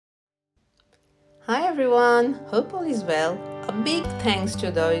Hi everyone, hope all is well. A big thanks to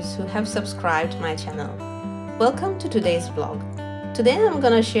those who have subscribed my channel. Welcome to today's vlog. Today I'm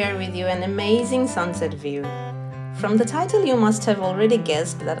gonna share with you an amazing sunset view. From the title you must have already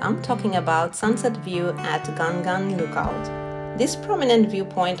guessed that I'm talking about sunset view at Gangan Lookout. This prominent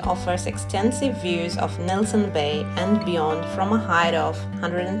viewpoint offers extensive views of Nelson Bay and beyond from a height of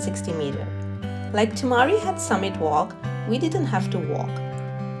 160 meters. Like Tumari had summit walk, we didn't have to walk.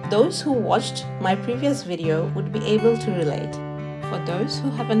 Those who watched my previous video would be able to relate. For those who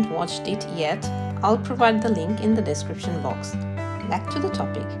haven't watched it yet, I'll provide the link in the description box. Back to the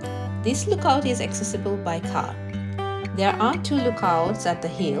topic. This lookout is accessible by car. There are two lookouts at the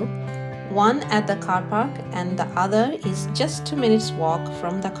hill, one at the car park and the other is just 2 minutes walk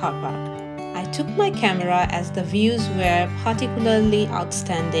from the car park. I took my camera as the views were particularly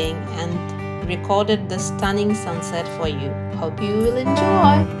outstanding and recorded the stunning sunset for you. Hope you will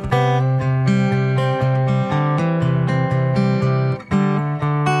enjoy!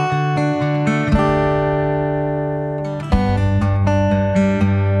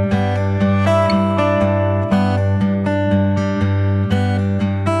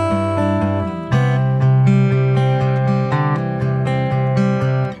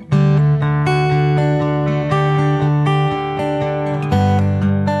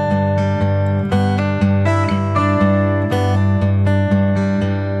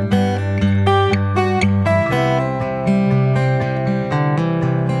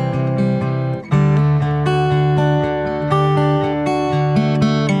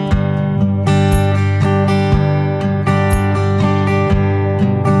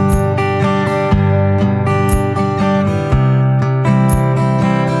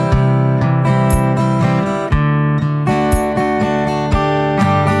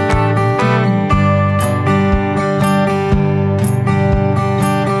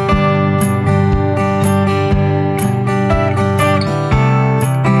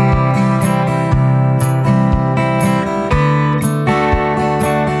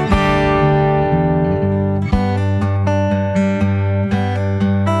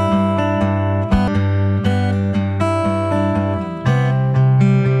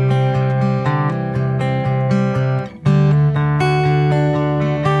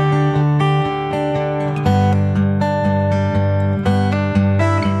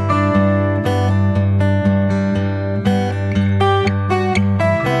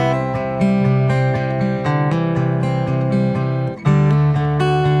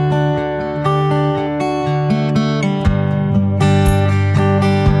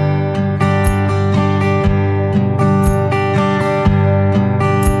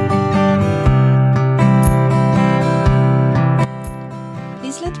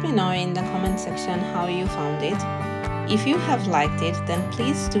 Let me know in the comment section how you found it. If you have liked it, then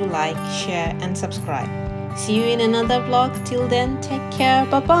please do like, share and subscribe. See you in another vlog. Till then, take care.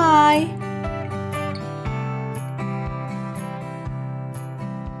 Bye bye.